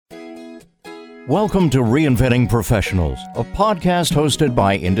Welcome to Reinventing Professionals, a podcast hosted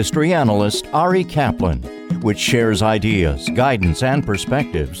by industry analyst Ari Kaplan, which shares ideas, guidance, and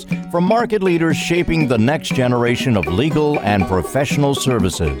perspectives from market leaders shaping the next generation of legal and professional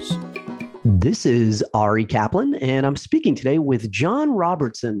services. This is Ari Kaplan, and I'm speaking today with John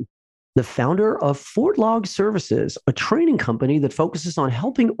Robertson, the founder of Fort Log Services, a training company that focuses on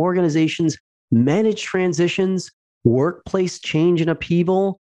helping organizations manage transitions, workplace change and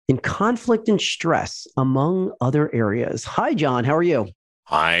upheaval, and conflict and stress, among other areas. Hi, John. How are you?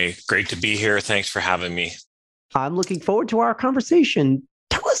 Hi. Great to be here. Thanks for having me. I'm looking forward to our conversation.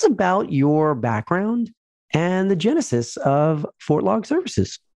 Tell us about your background and the genesis of Fort Log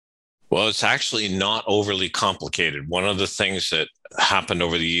Services. Well, it's actually not overly complicated. One of the things that happened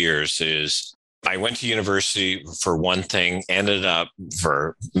over the years is I went to university for one thing, ended up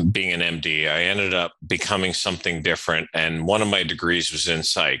for being an MD. I ended up becoming something different. And one of my degrees was in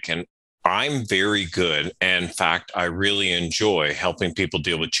psych. And I'm very good. And in fact, I really enjoy helping people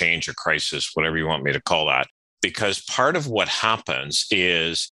deal with change or crisis, whatever you want me to call that. Because part of what happens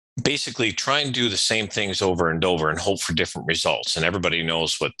is basically try and do the same things over and over and hope for different results. And everybody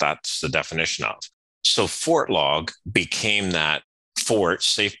knows what that's the definition of. So Fort Log became that fort,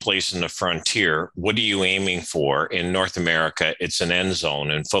 safe place in the frontier. What are you aiming for? In North America, it's an end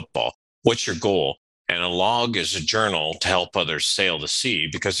zone in football. What's your goal? And a log is a journal to help others sail the sea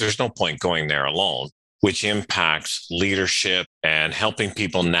because there's no point going there alone, which impacts leadership and helping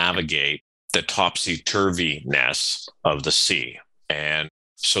people navigate the topsy-turviness of the sea. And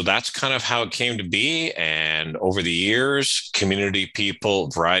so that's kind of how it came to be. And over the years, community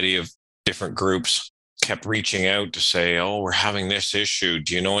people, variety of different groups kept reaching out to say, oh, we're having this issue.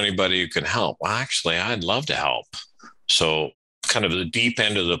 Do you know anybody who can help? Well, actually, I'd love to help. So kind of the deep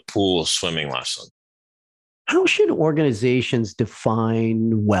end of the pool swimming lesson. How should organizations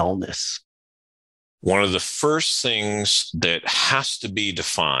define wellness? One of the first things that has to be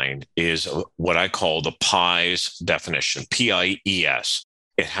defined is what I call the PIES definition, PIES.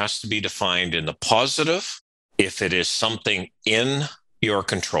 It has to be defined in the positive, if it is something in your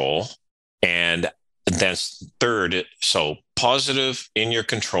control, and then third, so positive, in your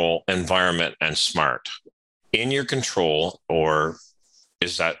control, environment, and smart. In your control, or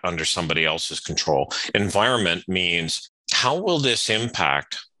is that under somebody else's control? Environment means how will this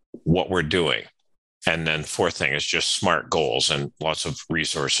impact what we're doing? And then fourth thing is just SMART goals and lots of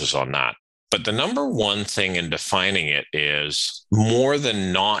resources on that. But the number one thing in defining it is more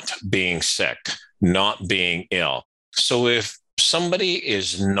than not being sick, not being ill. So if somebody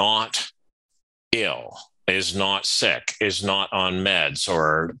is not ill, is not sick, is not on meds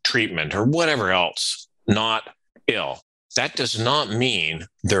or treatment or whatever else, not ill, that does not mean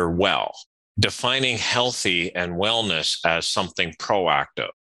they're well. Defining healthy and wellness as something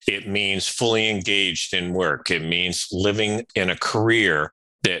proactive. It means fully engaged in work. It means living in a career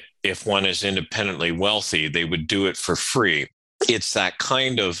that if one is independently wealthy, they would do it for free. It's that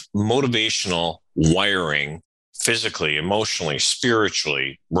kind of motivational wiring, physically, emotionally,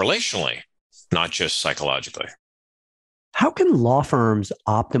 spiritually, relationally, not just psychologically. How can law firms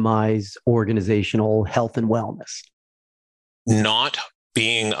optimize organizational health and wellness? Not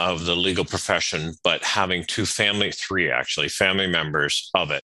being of the legal profession, but having three family members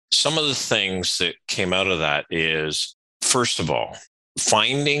of it. Some of the things that came out of that is, first of all,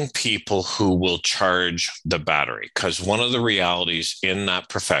 finding people who will charge the battery. Because one of the realities in that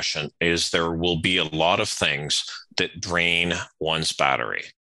profession is there will be a lot of things that drain one's battery.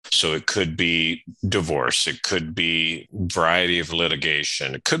 So it could be divorce, it could be variety of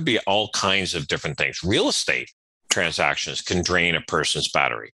litigation, it could be all kinds of different things. Real estate transactions can drain a person's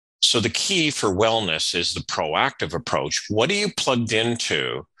battery. So the key for wellness is the proactive approach. What are you plugged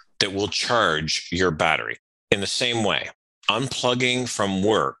into that will charge your battery? In the same way, unplugging from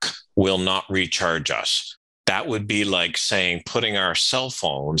work will not recharge us. That would be like saying putting our cell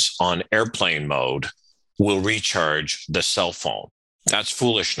phones on airplane mode will recharge the cell phone. That's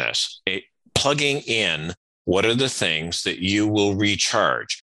foolishness. Plugging in, what are the things that you will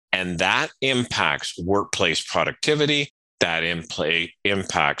recharge? And that impacts workplace productivity. That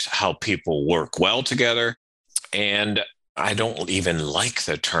impacts how people work well together. And I don't even like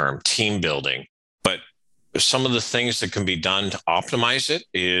the term team building, but some of the things that can be done to optimize it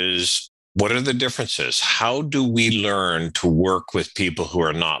is, what are the differences? How do we learn to work with people who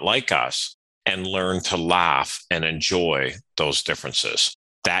are not like us and learn to laugh and enjoy those differences?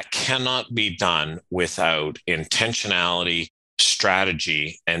 That cannot be done without intentionality,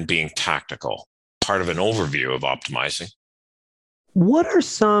 strategy, and being tactical. Part of an overview of optimizing. What are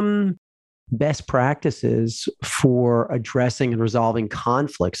some best practices for addressing and resolving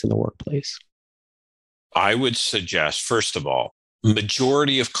conflicts in the workplace? I would suggest, first of all,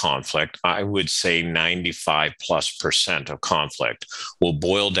 majority of conflict, I would say 95+% of conflict will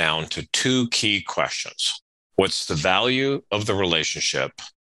boil down to two key questions. What's the value of the relationship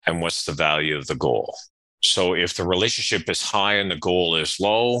and what's the value of the goal? So if the relationship is high and the goal is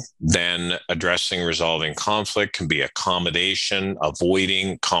low, then addressing, resolving conflict can be accommodation,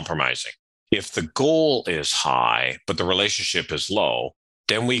 avoiding, compromising. If the goal is high, but the relationship is low,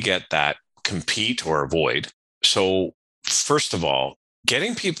 then we get that compete or avoid. So first of all,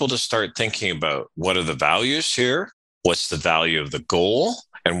 getting people to start thinking about what are the values here, what's the value of the goal,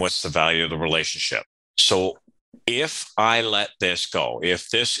 and what's the value of the relationship. So if I let this go, if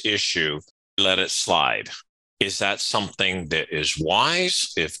this issue, let it slide, is that something that is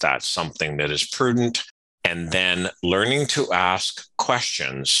wise? If that's something that is prudent? And then learning to ask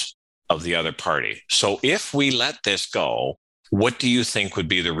questions of the other party. So if we let this go, what do you think would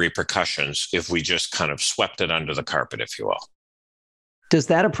be the repercussions if we just kind of swept it under the carpet, if you will? Does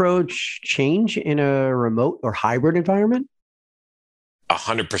that approach change in a remote or hybrid environment?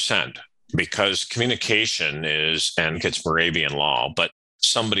 100%, because communication is, and it's Moravian law, but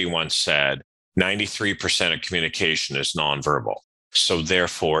somebody once said 93% of communication is nonverbal. So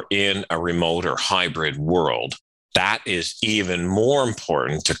therefore, in a remote or hybrid world, that is even more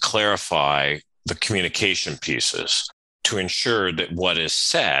important to clarify the communication pieces, to ensure that what is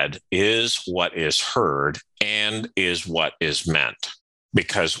said is what is heard and is what is meant.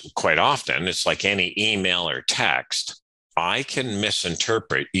 Because quite often, it's like any email or text, I can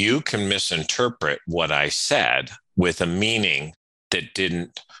misinterpret, you can misinterpret what I said with a meaning that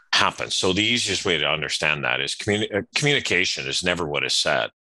didn't happen. So the easiest way to understand that is communication is never what is said.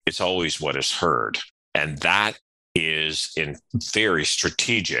 It's always what is heard. And that is very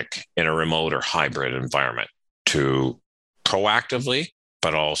strategic in a remote or hybrid environment to proactively,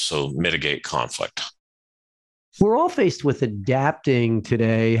 but also mitigate conflict. We're all faced with adapting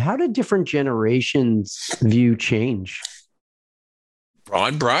today. How do different generations view change?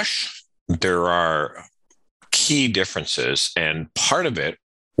 Broad brush, there are key differences, and part of it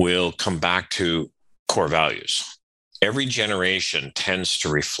will come back to core values. Every generation tends to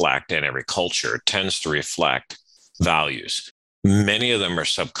reflect, and every culture tends to reflect values. Many of them are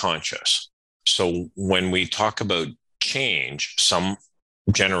subconscious. So when we talk about change, some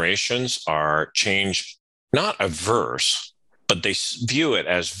generations are change not averse, but they view it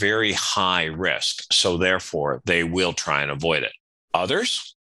as very high risk. So therefore, they will try and avoid it.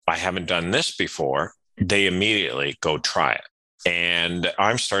 Others, I haven't done this before, they immediately go try it. And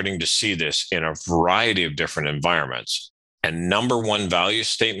I'm starting to see this in a variety of different environments. And number one value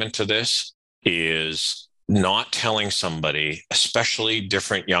statement to this is not telling somebody, especially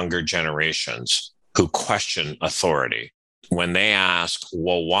different younger generations who question authority, when they ask,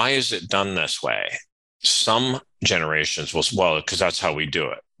 well, why is it done this way? Some generations will, well, because that's how we do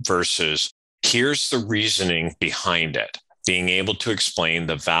it, versus here's the reasoning behind it, being able to explain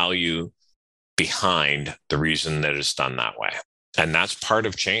the value behind the reason that it's done that way. And that's part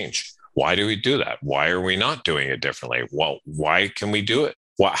of change. Why do we do that? Why are we not doing it differently? Well, why can we do it?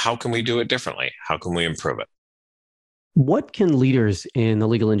 How can we do it differently? How can we improve it? What can leaders in the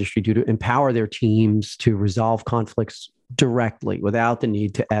legal industry do to empower their teams to resolve conflicts directly without the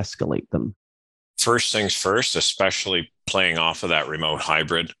need to escalate them? First things first, especially playing off of that remote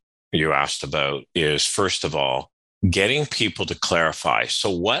hybrid you asked about, is first of all, getting people to clarify.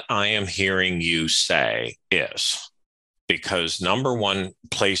 So what I am hearing you say is, because number one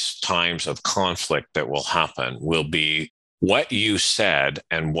place times of conflict that will happen will be what you said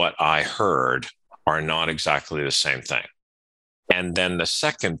and what I heard are not exactly the same thing. And then the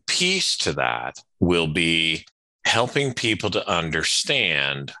second piece to that will be helping people to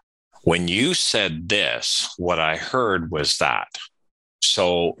understand, when you said this, what I heard was that.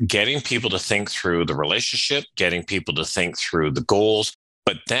 So getting people to think through the relationship, getting people to think through the goals,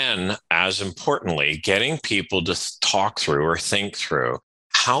 but then, as importantly, getting people to talk through or think through,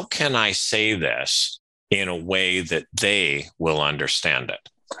 how can I say this in a way that they will understand it?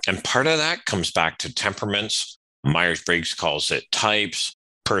 And part of that comes back to temperaments. Myers-Briggs calls it types,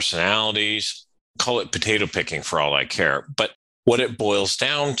 personalities, call it potato picking for all I care. But what it boils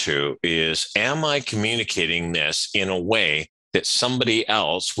down to is, am I communicating this in a way that somebody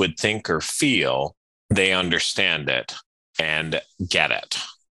else would think or feel they understand it and get it?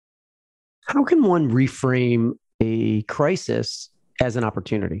 How can one reframe a crisis as an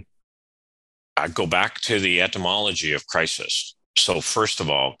opportunity? I go back to the etymology of crisis. So first of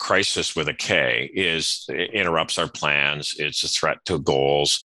all, crisis with a K it interrupts our plans. It's a threat to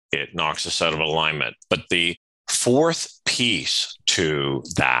goals. It knocks us out of alignment. But the fourth piece to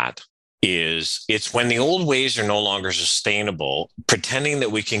that is it's when the old ways are no longer sustainable, pretending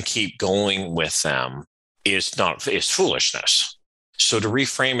that we can keep going with them is foolishness. So to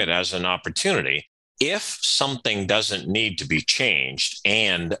reframe it as an opportunity, if something doesn't need to be changed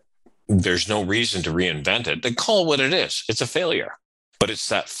and there's no reason to reinvent it, then call it what it is. It's a failure. But it's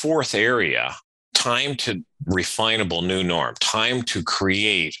that fourth area, time to refinable new norm, time to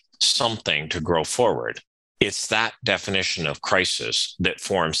create something to grow forward. It's that definition of crisis that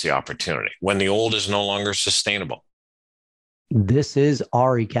forms the opportunity when the old is no longer sustainable. This is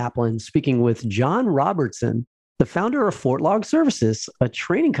Ari Kaplan speaking with John Robertson, the founder of Fort Log Services, a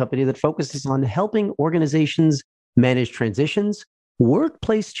training company that focuses on helping organizations manage transitions,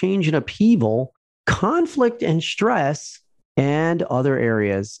 workplace change and upheaval, conflict and stress, and other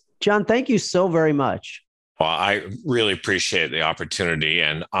areas. John, thank you so very much. Well, I really appreciate the opportunity.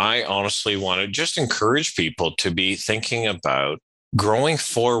 And I honestly want to just encourage people to be thinking about growing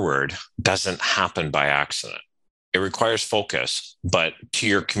forward doesn't happen by accident. It requires focus, but to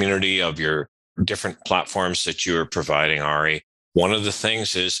your community of your different platforms that you are providing, Ari, one of the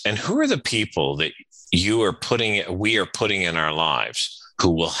things is, and who are the people that we are putting in our lives who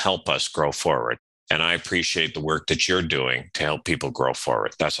will help us grow forward? And I appreciate the work that you're doing to help people grow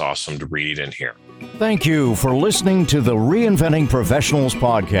forward. That's awesome to read and hear. Thank you for listening to the Reinventing Professionals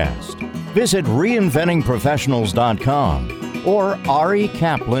podcast. Visit reinventingprofessionals.com or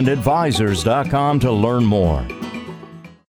arikaplanadvisors.com to learn more.